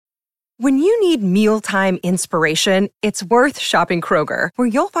When you need mealtime inspiration, it's worth shopping Kroger, where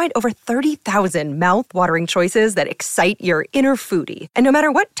you'll find over 30,000 mouth-watering choices that excite your inner foodie. And no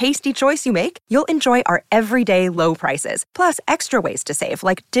matter what tasty choice you make, you'll enjoy our everyday low prices, plus extra ways to save,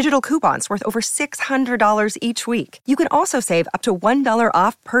 like digital coupons worth over $600 each week. You can also save up to $1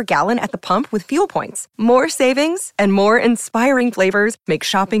 off per gallon at the pump with fuel points. More savings and more inspiring flavors make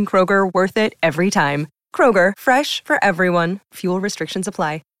shopping Kroger worth it every time. Kroger, fresh for everyone. Fuel restrictions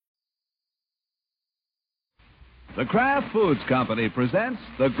apply. The Kraft Foods Company presents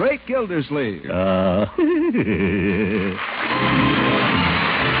The Great Gildersleeve.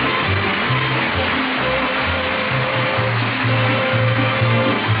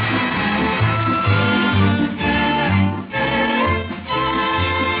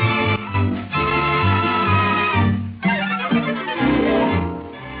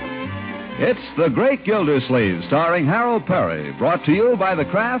 It's The Great Gildersleeve, starring Harold Perry, brought to you by the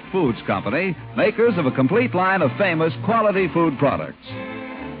Kraft Foods Company, makers of a complete line of famous quality food products.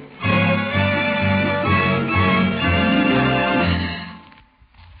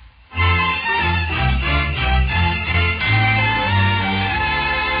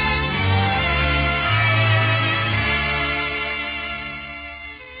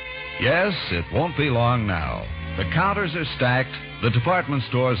 Yes, it won't be long now. The counters are stacked. The department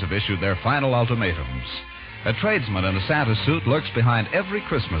stores have issued their final ultimatums. A tradesman in a Santa suit lurks behind every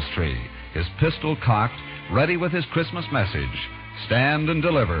Christmas tree, his pistol cocked, ready with his Christmas message. Stand and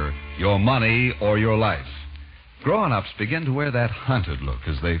deliver your money or your life. Grown-ups begin to wear that hunted look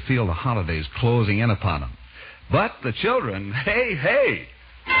as they feel the holidays closing in upon them. But the children, hey!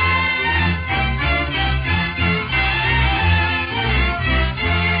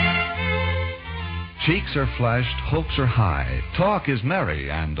 Cheeks are flushed, hopes are high, talk is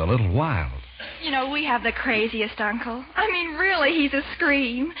merry and a little wild. You know, we have the craziest uncle. I mean, really, he's a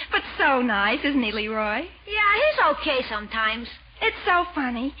scream. But so nice, isn't he, Leroy? Yeah, he's okay sometimes. It's so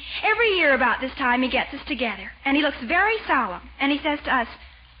funny. Every year about this time, he gets us together, and he looks very solemn. And he says to us,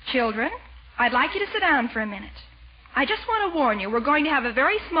 "Children, I'd like you to sit down for a minute. I just want to warn you, we're going to have a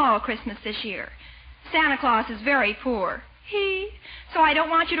very small Christmas this year. Santa Claus is very poor. So I don't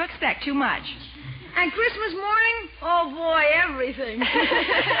want you to expect too much." And Christmas morning? Oh, boy, everything.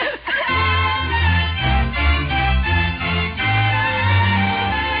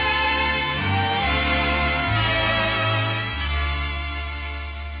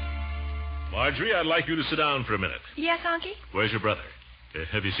 Marjorie, I'd like you to sit down for a minute. Yes, Unky? Where's your brother?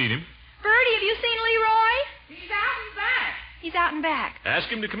 Have you seen him? Bertie, have you seen Leroy? He's out and back. He's out and back. Ask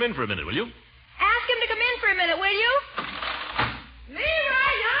him to come in for a minute, will you? Ask him to come in for a minute, will you?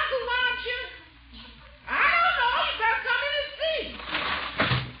 Leroy, Uncle wants you. I don't know. You better come in and see.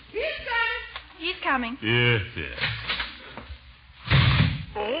 He's coming. He's coming. Yeah.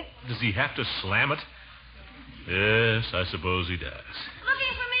 Oh, does he have to slam it? Yes, I suppose he does.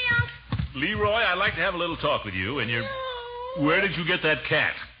 Looking for me, Unc? Leroy, I'd like to have a little talk with you, and you're... Where did you get that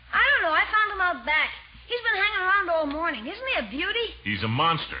cat? I don't know. I found him out back. He's been hanging around all morning. Isn't he a beauty? He's a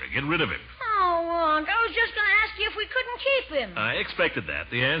monster. Get rid of him. Oh, Unc, I was just going to ask you if we couldn't keep him. I expected that.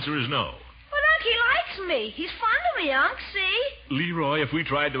 The answer is no. But, Unc, he likes me. He's fond of me, Unc, see? Leroy, if we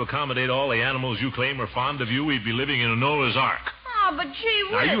tried to accommodate all the animals you claim are fond of you, we'd be living in a Noah's Ark. Oh, but gee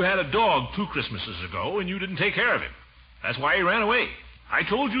whiz. Now, you had a dog 2 Christmases ago, and you didn't take care of him. That's why he ran away. I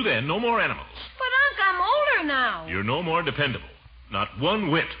told you then, no more animals. But, Unc, I'm older now. You're no more dependable. Not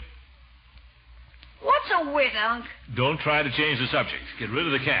one whit. What's a wit, Unc? Don't try to change the subject. Get rid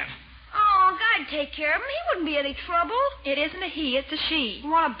of the cat. Oh, Unc, I'd take care of him. He wouldn't be any trouble. It isn't a he, it's a she.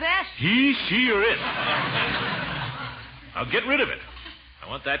 Want to bet? He, she, or it. Now get rid of it. I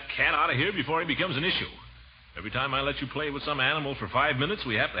want that cat out of here before he becomes an issue. Every time I let you play with some animal for 5 minutes,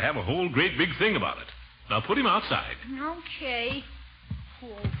 we have to have a whole great big thing about it. Now put him outside. Okay.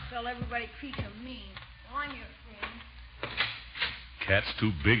 Poor old fella, everybody treats him mean. On your friend. Cat's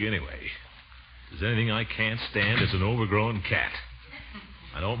too big anyway. If there's anything I can't stand, it's an overgrown cat.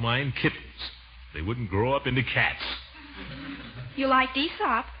 I don't mind kittens. They wouldn't grow up into cats. You liked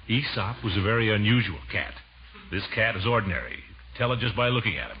Aesop. Aesop was a very unusual cat. This cat is ordinary. Tell it just by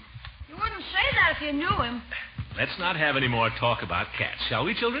looking at him. You wouldn't say that if you knew him. Let's not have any more talk about cats, shall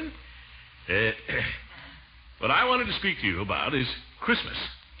we, children? What I wanted to speak to you about is Christmas.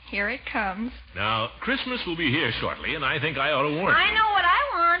 Here it comes. Now, Christmas will be here shortly, and I think I ought to warn you. I know what I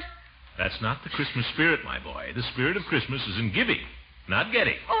want. That's not the Christmas spirit, my boy. The spirit of Christmas is in giving, not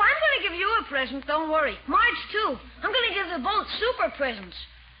getting. Oh, I'm going to give you a present, don't worry. Marge, too. I'm going to give them both super presents.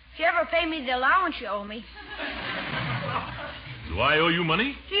 If you ever pay me the allowance you owe me. Do I owe you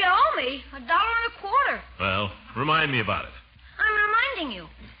money? Do you owe me? $1.25. Well, remind me about it. I'm reminding you.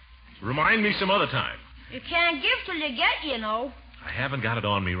 Remind me some other time. You can't give till you get, you know. I haven't got it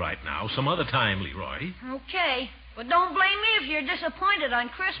on me right now. Some other time, Leroy. Okay. But don't blame me if you're disappointed on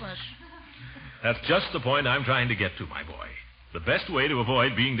Christmas. That's just the point I'm trying to get to, my boy. The best way to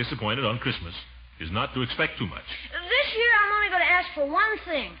avoid being disappointed on Christmas is not to expect too much. This year I'm only going to ask for one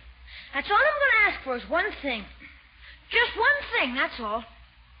thing. That's all I'm going to ask for is one thing. Just one thing, that's all.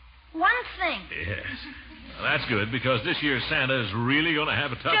 One thing. Yes. Well, that's good, because this year's Santa is really going to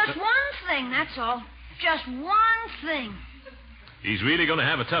have a tough Just one thing, that's all. Just one thing. He's really going to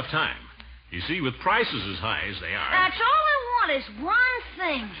have a tough time. You see, with prices as high as they are... That's all I want is one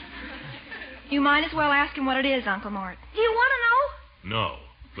thing. You might as well ask him what it is, Uncle Mort. Do you want to know? No.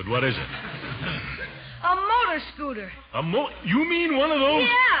 But what is it? A motor scooter. You mean one of those?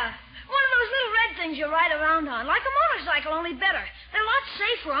 Yeah. One of those little red things you ride around on. Like a motorcycle, only better. They're a lot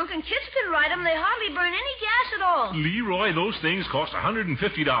safer, Unc, and kids can ride them. They hardly burn any gas at all. Leroy, those things cost $150.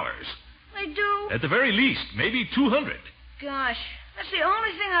 They do? At the very least, maybe $200. Gosh, that's the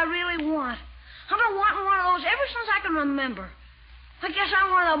only thing I really want. I've been wanting one of those ever since I can remember. I guess I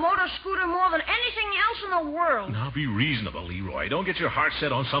want a motor scooter more than anything else in the world. Now, be reasonable, Leroy. Don't get your heart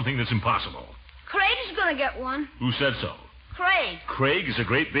set on something that's impossible. Craig's going to get one. Who said so? Craig. Craig is a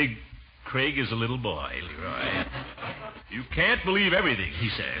great big... Craig is a little boy, Leroy. You can't believe everything he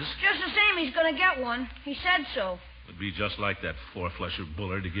says. Just the same, he's going to get one. He said so. It'd be just like that four-flusher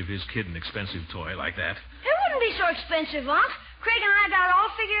Bullard to give his kid an expensive toy like that. It wouldn't be so expensive, Unc. Craig and I got it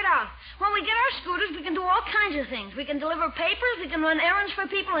all figured out. When we get our scooters, we can do all kinds of things. We can deliver papers, we can run errands for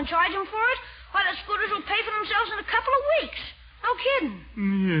people and charge them for it. Why, the scooters will pay for themselves in a couple of weeks. No kidding.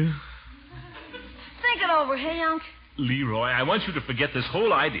 Yeah. Think it over, hey, Unc? Leroy, I want you to forget this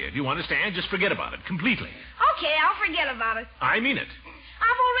whole idea. Do you understand? Just forget about it completely. Okay, I'll forget about it. I mean it.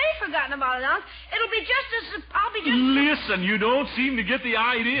 I've already forgotten about it, Unc. It'll be just as... I'll be just... Listen, you don't seem to get the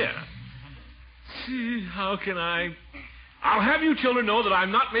idea. See, how can I... I'll have you children know that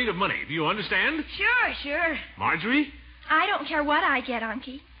I'm not made of money. Do you understand? Sure. Marjorie? I don't care what I get,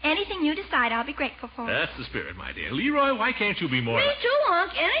 Unky. Anything you decide, I'll be grateful for. That's the spirit, my dear. Leroy, why can't you be more... Me too,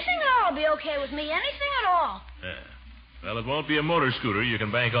 Unc. Anything at all will be okay with me. Anything at all. Well, it won't be a motor scooter. You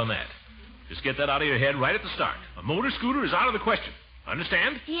can bank on that. Just get that out of your head right at the start. A motor scooter is out of the question.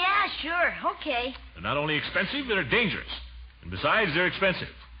 Understand? Yeah, sure. Okay. They're not only expensive, they're dangerous. And besides, they're expensive.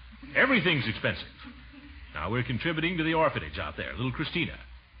 Everything's expensive. Now, we're contributing to the orphanage out there, little Christina.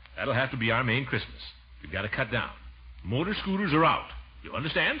 That'll have to be our main Christmas. We've got to cut down. Motor scooters are out. You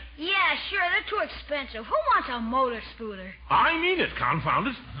understand? Yeah, sure. They're too expensive. Who wants a motor scooter? I mean it, confound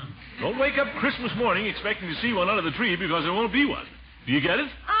it. Don't wake up Christmas morning expecting to see one under the tree because there won't be one. Do you get it?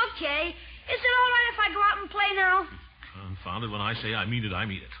 Okay. Is it all right if I go out and play now? Confound it, when I say I mean it, I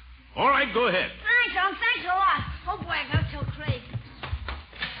mean it. All right, go ahead. Thanks, Unc. Thanks a lot. Oh, boy, I gotta tell Craig.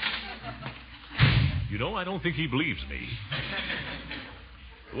 You know, I don't think he believes me.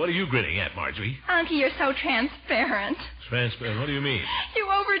 What are you grinning at, Marjorie? Unky, you're so transparent. Transparent? What do you mean? You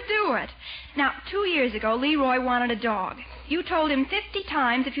overdo it. Now, 2 years ago, Leroy wanted a dog. You told him 50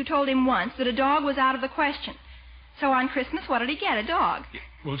 times, if you told him once, that a dog was out of the question. So on Christmas, what did he get? A dog.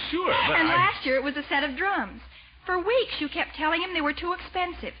 Well, sure, but And last year, it was a set of drums. For weeks, you kept telling him they were too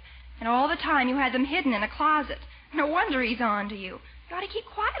expensive. And all the time, you had them hidden in a closet. No wonder he's on to you. You ought to keep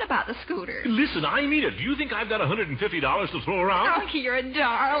quiet about the scooter. Listen, I mean it. Do you think I've got $150 to throw around? Unky, you're a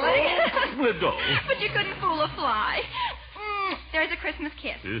darling. Let go. But you couldn't fool a fly. There's a Christmas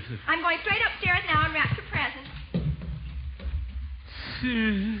kiss. I'm going straight upstairs now and wrap your present.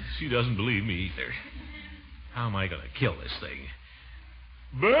 She doesn't believe me either. How am I going to kill this thing?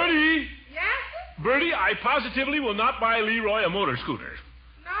 Bertie! Yes? Bertie, I positively will not buy Leroy a motor scooter.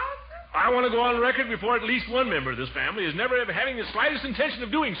 No, I want to go on record before at least one member of this family is never ever having the slightest intention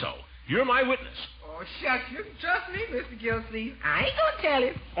of doing so. You're my witness. Oh, shucks. You can trust me, Mr. Gilsleeve. I ain't gonna tell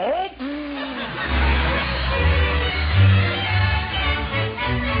him. Oh.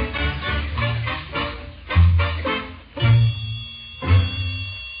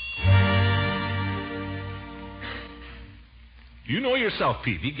 You know yourself,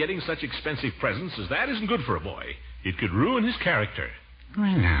 Peavy, getting such expensive presents as that isn't good for a boy. It could ruin his character.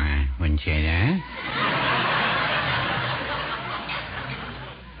 Well, no, I wouldn't say that.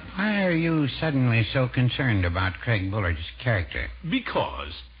 Why are you suddenly so concerned about Craig Bullard's character?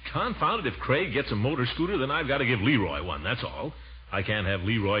 Because, confound it, if Craig gets a motor scooter, then I've got to give Leroy one, that's all. I can't have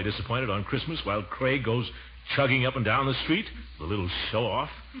Leroy disappointed on Christmas while Craig goes chugging up and down the street, the little show-off.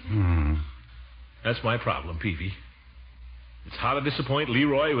 That's my problem, Peavy. It's how to disappoint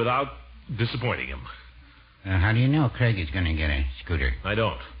Leroy without disappointing him. How do you know Craig is going to get a scooter? I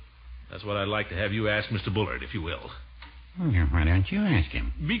don't. That's what I'd like to have you ask Mr. Bullard, if you will. Well, why don't you ask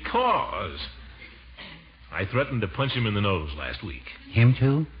him? Because I threatened to punch him in the nose last week. Him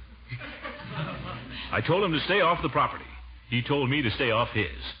too? I told him to stay off the property. He told me to stay off his.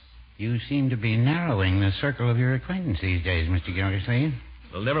 You seem to be narrowing the circle of your acquaintance these days, Mr. Gildersleeve.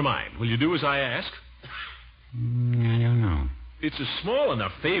 Well, never mind. Will you do as I ask? I don't know. It's a small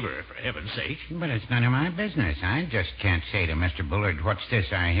enough favor, for heaven's sake. But it's none of my business. I just can't say to Mr. Bullard, what's this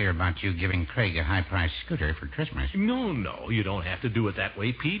I hear about you giving Craig a high-priced scooter for Christmas? No, you don't have to do it that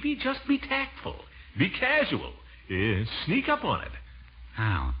way, Peavy. Just be tactful. Be casual. Sneak up on it.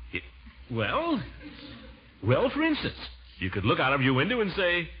 How? Well, for instance, you could look out of your window and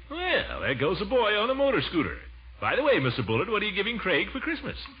say, well, there goes a boy on a motor scooter. By the way, Mr. Bullard, what are you giving Craig for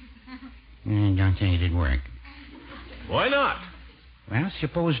Christmas? I don't think it'd work. Why not? Well,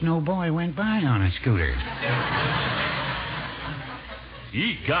 suppose no boy went by on a scooter.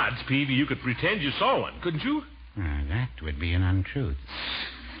 Ye gods, Peavy, you could pretend you saw one, couldn't you? That would be an untruth.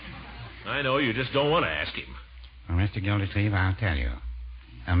 I know, you just don't want to ask him. Well, Mr. Gildersleeve, I'll tell you.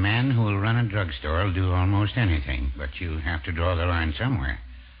 A man who will run a drugstore will do almost anything, but you have to draw the line somewhere.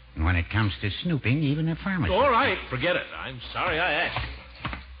 And when it comes to snooping, even a pharmacy... All right, forget it. I'm sorry I asked.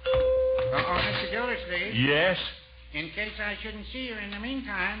 Mr. Gildersleeve? Yes? In case I shouldn't see you in the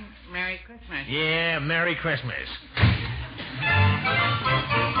meantime, Merry Christmas. Yeah, Merry Christmas.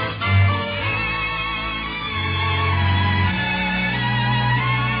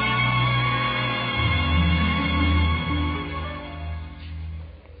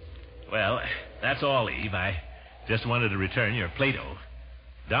 Well, that's all, Eve. I just wanted to return your Plato.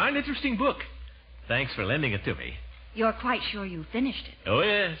 Darn interesting book. Thanks for lending it to me. You're quite sure you finished it? Oh,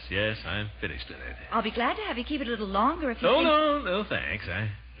 yes, I'm finished in it. I'll be glad to have you keep it a little longer if you think... No, thanks. I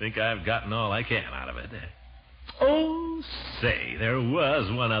think I've gotten all I can out of it. Oh, say, there was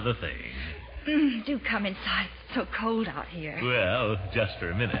one other thing. Do come inside. It's so cold out here. Well, just for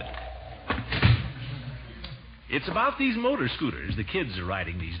a minute. It's about these motor scooters the kids are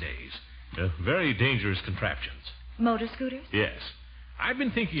riding these days. Very dangerous contraptions. Motor scooters? Yes. I've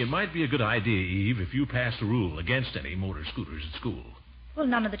been thinking it might be a good idea, Eve, if you passed a rule against any motor scooters at school. Well,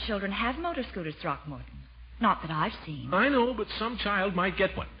 none of the children have motor scooters, Throckmorton. Not that I've seen. I know, but some child might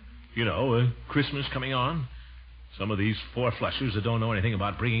get one. You know, Christmas coming on. Some of these four-flushers that don't know anything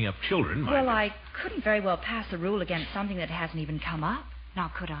about bringing up children might... Well, I couldn't very well pass a rule against something that hasn't even come up.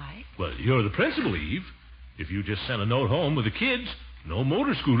 Now, could I? Well, you're the principal, Eve. If you just send a note home with the kids, no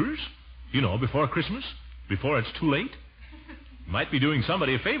motor scooters. You know, before Christmas, before it's too late. Might be doing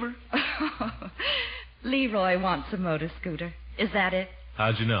somebody a favor. Leroy wants a motor scooter. Is that it?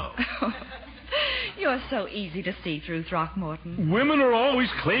 How'd you know? You're so easy to see through, Throckmorton. Women are always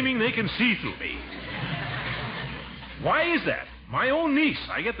claiming they can see through me. Why is that? My own niece.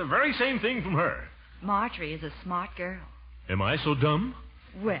 I get the very same thing from her. Marjorie is a smart girl. Am I so dumb?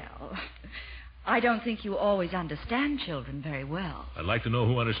 Well, I don't think you always understand children very well. I'd like to know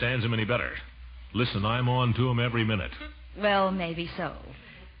who understands them any better. Listen, I'm on to them every minute. Well, maybe so.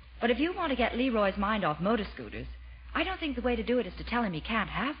 But if you want to get Leroy's mind off motor scooters, I don't think the way to do it is to tell him he can't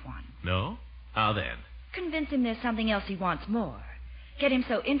have one. No? How then? Convince him there's something else he wants more. Get him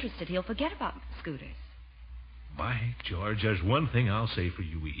so interested he'll forget about scooters. By George, there's one thing I'll say for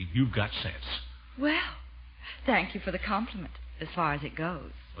you, Eve. You've got sense. Well, thank you for the compliment, as far as it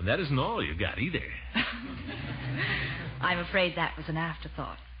goes. Well, that isn't all you got either. I'm afraid that was an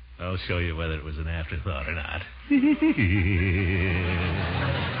afterthought. I'll show you whether it was an afterthought or not.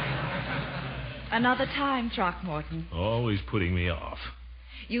 Another time, Throckmorton. Always putting me off.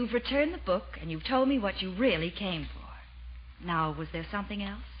 You've returned the book, and you've told me what you really came for. Now, was there something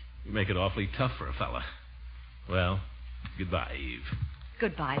else? You make it awfully tough for a fella. Well, goodbye, Eve.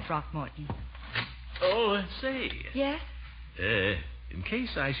 Goodbye, Throckmorton. Oh, say. Yes? In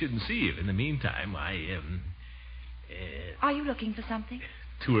case I shouldn't see you in the meantime, Are you looking for something?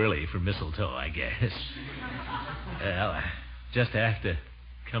 Too early for mistletoe, I guess. Well, I just have to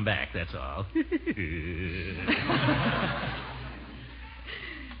come back, that's all.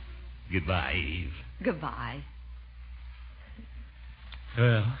 Goodbye, Eve. Goodbye.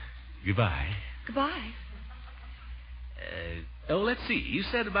 Well, goodbye. Goodbye. Let's see. You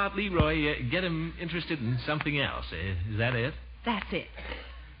said about Leroy, get him interested in something else. Is that it? That's it.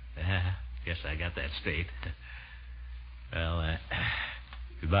 Guess I got that straight. Well,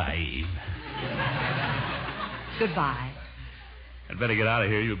 goodbye, Eve. Goodbye. I'd better get out of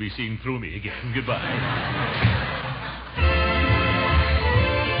here. You'll be seeing through me again. Goodbye.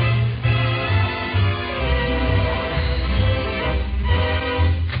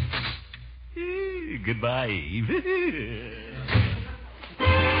 Goodbye, Eve.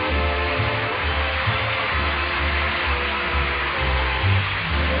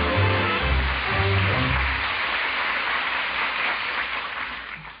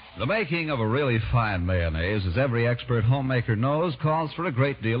 The making of a really fine mayonnaise, as every expert homemaker knows, calls for a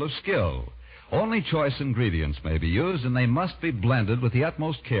great deal of skill. Only choice ingredients may be used, and they must be blended with the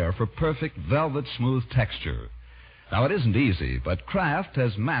utmost care for perfect velvet-smooth texture. Now, it isn't easy, but Kraft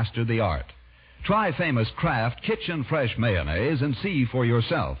has mastered the art. Try famous Kraft Kitchen Fresh Mayonnaise and see for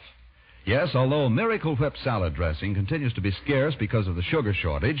yourself. Yes, although Miracle Whip salad dressing continues to be scarce because of the sugar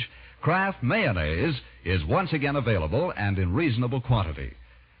shortage, Kraft Mayonnaise is once again available and in reasonable quantity.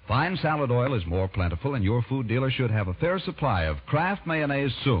 Fine salad oil is more plentiful, and your food dealer should have a fair supply of Kraft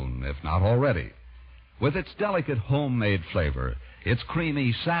Mayonnaise soon, if not already. With its delicate homemade flavor, its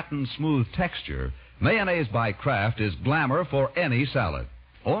creamy, satin-smooth texture, Mayonnaise by Kraft is glamour for any salad.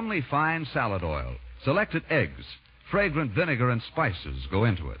 Only fine salad oil, selected eggs, fragrant vinegar, and spices go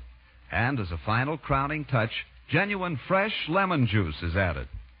into it. And as a final crowning touch, genuine fresh lemon juice is added.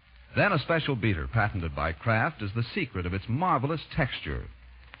 Then a special beater patented by Kraft is the secret of its marvelous texture.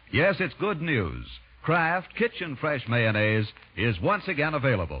 Yes, it's good news. Kraft Kitchen Fresh Mayonnaise is once again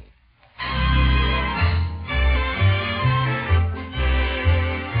available.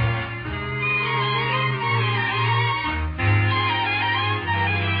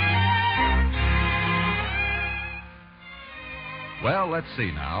 Well, let's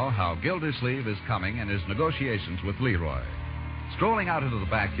see now how Gildersleeve is coming in his negotiations with Leroy. Strolling out into the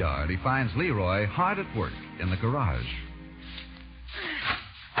backyard, he finds Leroy hard at work in the garage.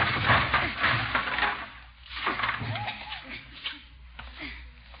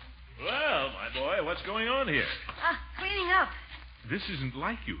 Well, my boy, what's going on here? Cleaning up. This isn't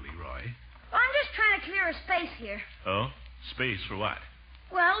like you, Leroy. Well, I'm just trying to clear a space here. Oh? Space for what?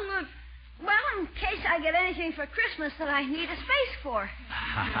 Well, in case I get anything for Christmas that I need a space for.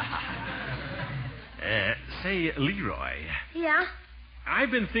 Say, Leroy. Yeah?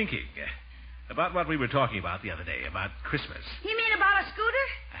 I've been thinking about what we were talking about the other day, about Christmas. You mean about a scooter?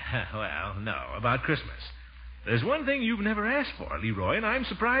 Well, no, about Christmas. There's one thing you've never asked for, Leroy, and I'm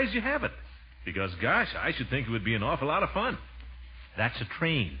surprised you haven't. Because, gosh, I should think it would be an awful lot of fun. That's a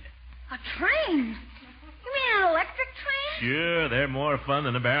train. A train? You mean an electric train? Sure, they're more fun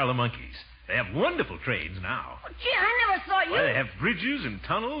than a barrel of monkeys. They have wonderful trains now. Oh, gee, I never thought you... Well, they have bridges and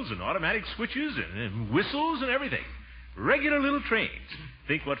tunnels and automatic switches and whistles and everything. Regular little trains.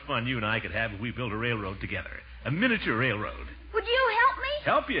 Think what fun you and I could have if we built a railroad together. A miniature railroad. Would you help me?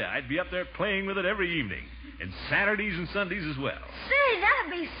 Help you? I'd be up there playing with it every evening. And Saturdays and Sundays as well. Say,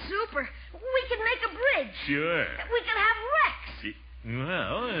 that'd be super. We could make a bridge. Sure. We could have wrecks.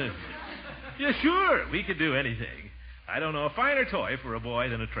 Well, yeah, sure. We could do anything. I don't know a finer toy for a boy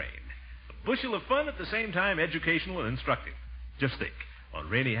than a train. A bushel of fun at the same time educational and instructive. Just think. On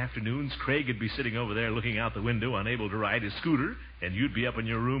rainy afternoons, Craig would be sitting over there looking out the window, unable to ride his scooter, and you'd be up in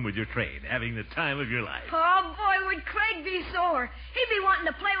your room with your train, having the time of your life. Oh, boy, would Craig be sore. He'd be wanting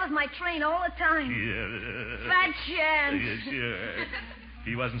to play with my train all the time. Yeah. Fat chance. Yeah, sure. If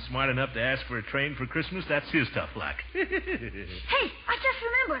he wasn't smart enough to ask for a train for Christmas, that's his tough luck. Hey, I just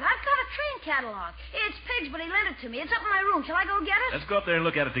remembered. I've got a train catalog. It's Pig's, but he lent it to me. It's up in my room. Shall I go get it? Let's go up there and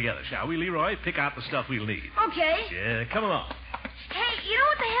look at it together, shall we, Leroy? Pick out the stuff we'll need. Okay. Yeah, come along. Hey, you know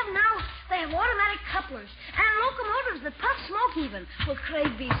what they have now? They have automatic couplers and locomotives that puff smoke even. Will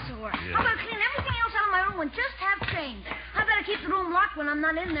Craig be sore? Yeah. I'm going to clean everything else out of my room and just have trains. I better keep the room locked when I'm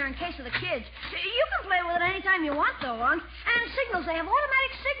not in there in case of the kids. You can play with it anytime you want, though, Unc. And signals. They have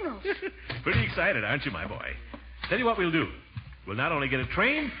automatic signals. Pretty excited, aren't you, my boy? Tell you what we'll do. We'll not only get a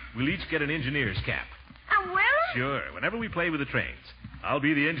train, we'll each get an engineer's cap. Well? Sure. Whenever we play with the trains, I'll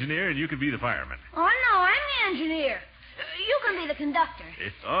be the engineer and you can be the fireman. Oh, no, I'm the engineer. You can be the conductor.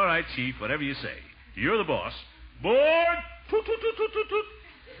 All right, Chief, whatever you say. You're the boss. Board! Toot, toot, toot, toot, toot, toot.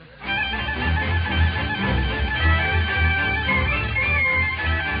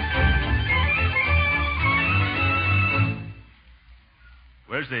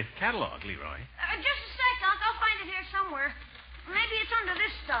 Where's the catalog, Leroy? Just a sec, Unc. I'll find it here somewhere. Maybe it's under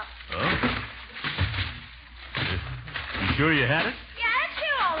this stuff. Oh? You sure you had it? Yeah, it's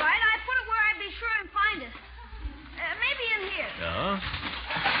here all right. I put it where I'd be sure and find it. Maybe in here. Oh?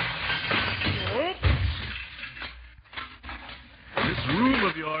 This room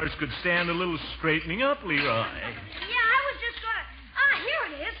of yours could stand a little straightening up, Leroy. Yeah, I was just gonna... here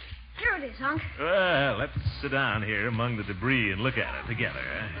it is. Here it is, Unc. Well, let's sit down here among the debris and look at it together.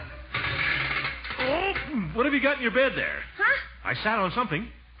 Oh, what have you got in your bed there? Huh? I sat on something.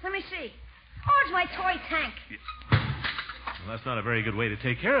 Let me see. Oh, it's my toy tank. Well, that's not a very good way to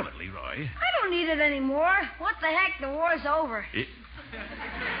take care of it, Leroy. I don't need it anymore. What the heck? The war's over.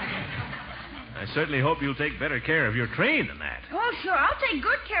 I certainly hope you'll take better care of your train than that. Oh, sure. I'll take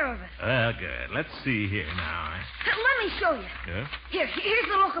good care of it. Well, good. Let's see here now. Let me show you. Yeah? Here's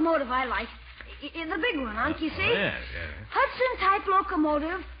the locomotive I like. The big one, Unc, you see? Yeah. Hudson-type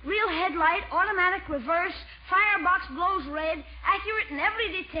locomotive, real headlight, automatic reverse, firebox blows red, accurate in every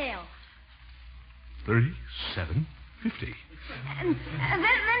detail. 37.50. And then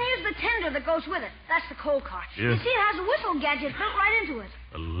here's the tender that goes with it. That's the coal car. Yeah. You see, it has a whistle gadget built right into it.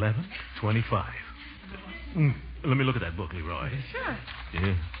 11.25. Let me look at that book, Leroy. Sure.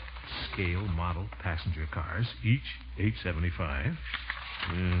 Yeah. Scale model passenger cars, each $8.75.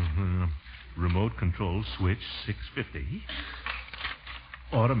 Remote control switch, $6.50.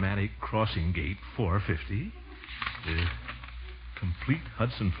 Automatic crossing gate, $4.50. Complete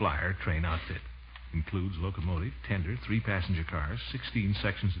Hudson Flyer train outfit. Includes locomotive, tender, 3 passenger cars, 16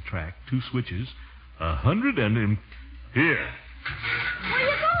 sections of track, 2 switches, 100 and... Here. Where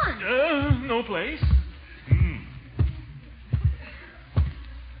are you going? No place.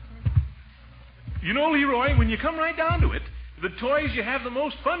 You know, Leroy, when you come right down to it, the toys you have the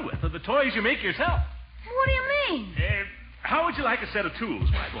most fun with are the toys you make yourself. What do you mean? How would you like a set of tools,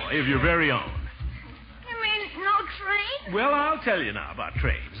 my boy, of your very own? You mean no train? Well, I'll tell you now about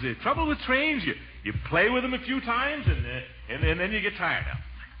trains. The trouble with trains, you play with them a few times, and then you get tired of them.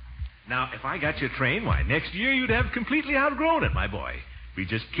 Now, if I got your train, why, next year you'd have completely outgrown it, my boy. Be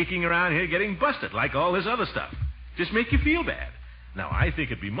just kicking around here getting busted like all this other stuff. Just make you feel bad. Now, I think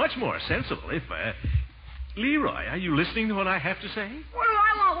it'd be much more sensible if... Leroy, are you listening to what I have to say? What do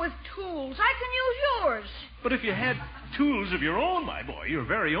I want with tools? I can use yours. But if you had tools of your own, my boy, your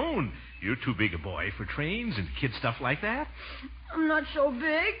very own, you're too big a boy for trains and kid stuff like that. I'm not so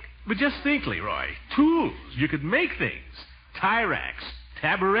big. But just think, Leroy, tools. You could make things. Tie racks,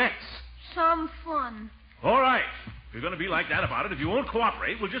 tabourets. Some fun. All right. If you're going to be like that about it, if you won't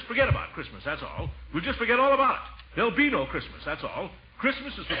cooperate, we'll just forget about Christmas, that's all. We'll just forget all about it. There'll be no Christmas, that's all.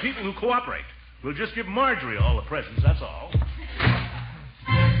 Christmas is for people who cooperate. We'll just give Marjorie all the presents, that's all.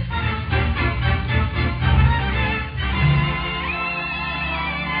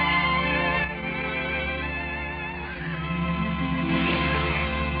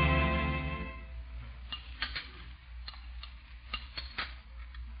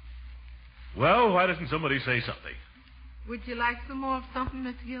 Well, why doesn't somebody say something? Would you like some more of something,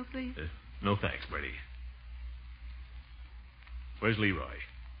 Mr. Gilsleeve? No thanks, Bertie. Where's Leroy?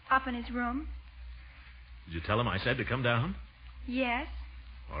 Up in his room. Did you tell him I said to come down? Yes.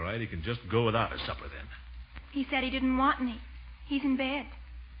 All right, he can just go without his supper then. He said he didn't want any. He's in bed.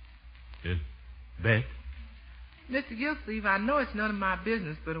 In bed? Mr. Gilsleeve, I know it's none of my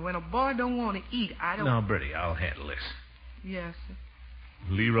business, but when a boy don't want to eat, I don't... Now, Bertie, I'll handle this. Yes, sir.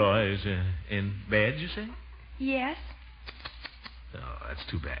 Leroy is in bed, you say? Yes. Oh, that's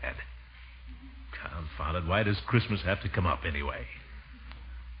too bad. Confounded, why does Christmas have to come up anyway?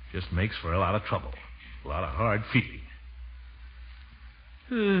 Just makes for a lot of trouble. A lot of hard feeling.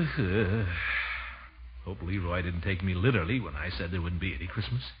 Hope Leroy didn't take me literally when I said there wouldn't be any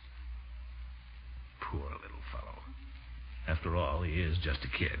Christmas. Poor little fellow. After all, he is just a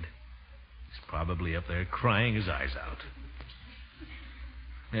kid. He's probably up there crying his eyes out.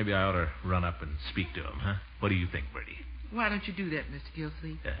 Maybe I ought to run up and speak to him, huh? What do you think, Bertie? Why don't you do that, Mr.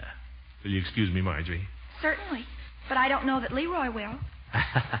 Gilsleeve? Will you excuse me, Marjorie? Certainly. But I don't know that Leroy will.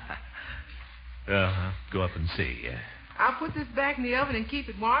 Well, go up and see. I'll put this back in the oven and keep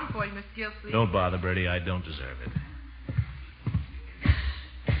it warm for you, Mr. Gilsleeve. Don't bother, Bertie. I don't deserve it.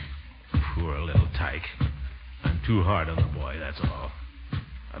 Poor little tyke. I'm too hard on the boy, that's all.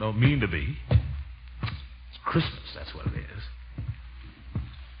 I don't mean to be. It's Christmas, that's what it is.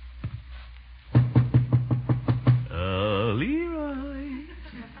 Oh, Leroy.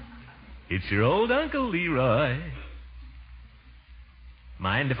 It's your old Uncle Leroy.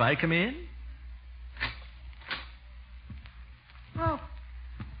 Mind if I come in? Oh.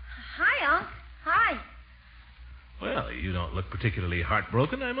 Hi, Unc. Hi. Well, you don't look particularly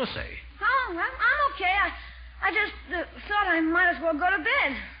heartbroken, I must say. Oh, I'm okay. I just thought I might as well go to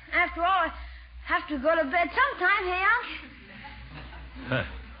bed. After all, I have to go to bed sometime, hey, Unc? Huh.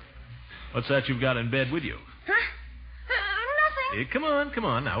 What's that you've got in bed with you? Huh? Nothing. Come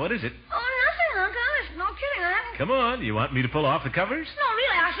on. Now, what is it? Oh, nothing, Unc. Honest. No kidding. I haven't... Come on. You want me to pull off the covers? No,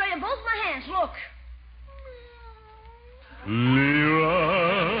 really. I'll show you both my hands. Look.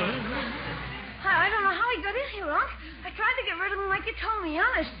 Leroy. I don't know how he got in here, Unc. I tried to get rid of him like you told me,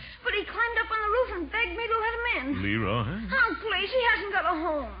 honest. But he climbed up on the roof and begged me to let him in. Leroy? Oh, please. He hasn't got a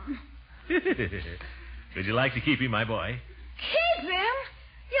home. Would you like to keep him, my boy? Keep him?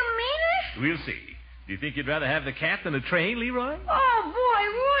 You mean it? We'll see. Do you think you'd rather have the cat than a train, Leroy? Oh, boy,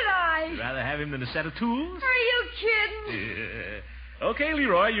 would I? mind. You'd rather have him than a set of tools? Are you kidding? Okay,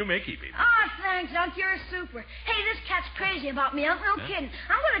 Leroy, you may keep him. Oh, thanks, Unc. You're super. Hey, this cat's crazy about me, Unc. No kidding.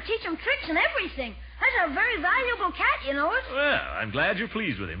 I'm going to teach him tricks and everything. That's a very valuable cat, you know it? Well, I'm glad you're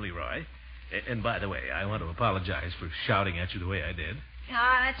pleased with him, Leroy. And by the way, I want to apologize for shouting at you the way I did.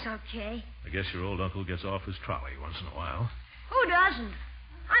 Ah, that's okay. I guess your old uncle gets off his trolley once in a while. Who doesn't?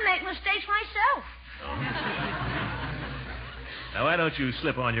 I make mistakes myself. Now, why don't you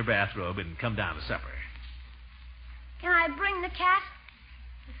slip on your bathrobe and come down to supper? Can I bring the cat?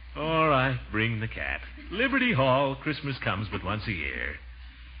 All right, bring the cat. Liberty Hall, Christmas comes but once a year.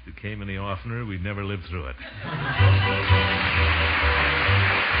 If it came any oftener, we'd never live through it.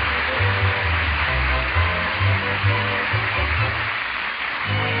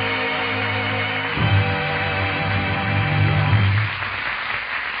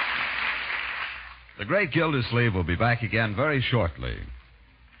 The Great Gildersleeve will be back again very shortly.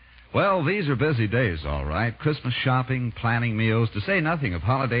 Well, these are busy days, all right. Christmas shopping, planning meals, to say nothing of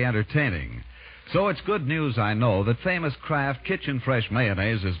holiday entertaining. So it's good news, I know, that famous Kraft Kitchen Fresh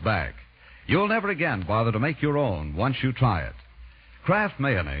mayonnaise is back. You'll never again bother to make your own once you try it. Kraft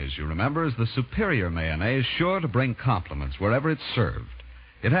mayonnaise, you remember, is the superior mayonnaise sure to bring compliments wherever it's served.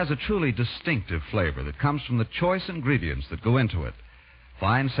 It has a truly distinctive flavor that comes from the choice ingredients that go into it.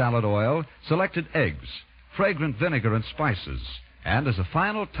 Fine salad oil, selected eggs, fragrant vinegar and spices, and as a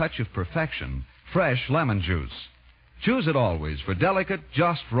final touch of perfection, fresh lemon juice. Choose it always for delicate,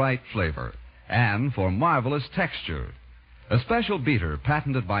 just right flavor and for marvelous texture. A special beater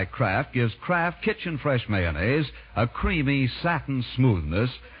patented by Kraft gives Kraft Kitchen Fresh mayonnaise a creamy satin smoothness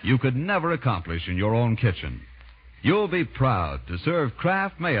you could never accomplish in your own kitchen. You'll be proud to serve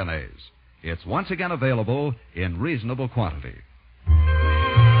Kraft mayonnaise. It's once again available in reasonable quantity.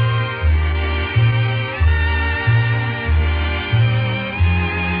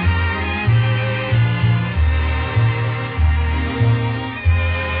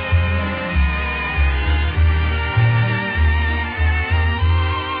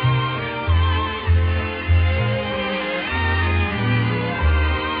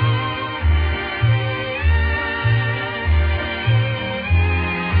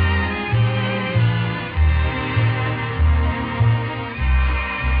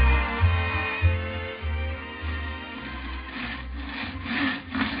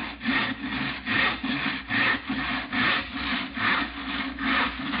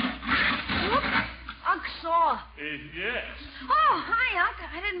 Yes. Oh, hi, Unc.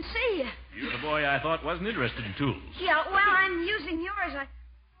 I didn't see you. You're the boy I thought wasn't interested in tools. Yeah, well, I'm using yours. I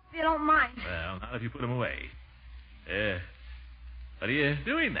hope you don't mind. Well, not if you put them away. What are you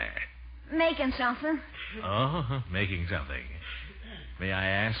doing there? Making something. Oh, making something. May I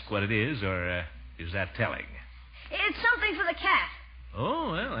ask what it is, or is that telling? It's something for the cat.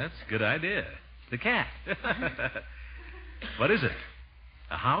 Oh, well, that's a good idea. The cat. What is it?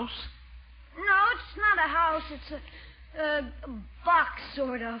 A house? No, it's not a house. It's a box,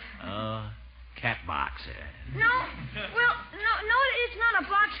 sort of. Cat box. No, well, no, it's not a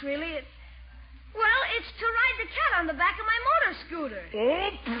box, really. Well, it's to ride the cat on the back of my motor scooter.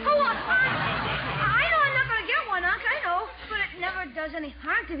 Oh, I know I'm not going to get one, Unc, I know. But it never does any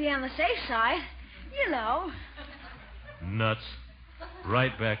harm to be on the safe side. You know. Nuts.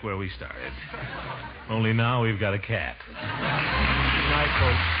 Right back where we started. Only now we've got a cat. Good night,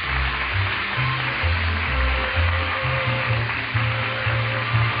 folks.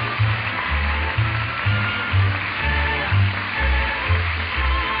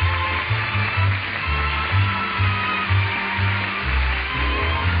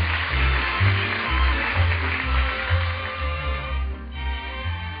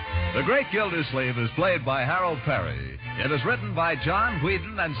 The Great Gildersleeve is played by Harold Perry. It is written by John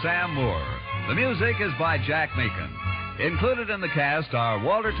Whedon and Sam Moore. The music is by Jack Meakin. Included in the cast are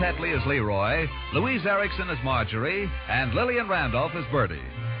Walter Tetley as Leroy, Louise Erickson as Marjorie, and Lillian Randolph as Bertie.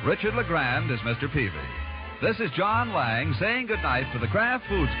 Richard LeGrand is Mr. Peavy. This is John Lang saying goodnight for the Kraft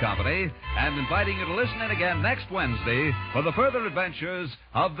Foods Company and inviting you to listen in again next Wednesday for the further adventures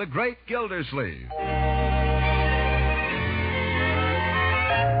of the Great Gildersleeve.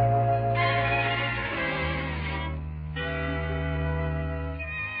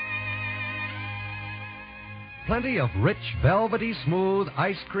 Plenty of rich, velvety, smooth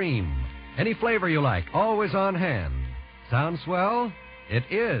ice cream. Any flavor you like, always on hand. Sound swell? It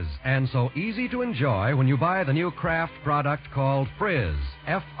is, and so easy to enjoy when you buy the new Kraft product called Frizz,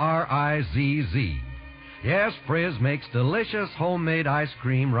 F-R-I-Z-Z. Yes, Frizz makes delicious homemade ice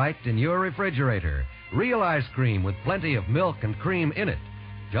cream right in your refrigerator. Real ice cream with plenty of milk and cream in it.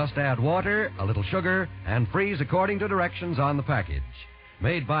 Just add water, a little sugar, and freeze according to directions on the package.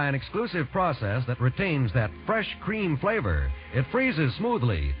 Made by an exclusive process that retains that fresh cream flavor. It freezes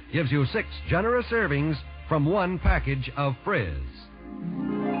smoothly, gives you 6 generous servings from one package of Frizz.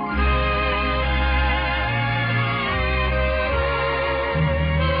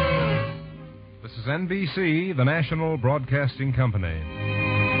 This is NBC, the National Broadcasting Company.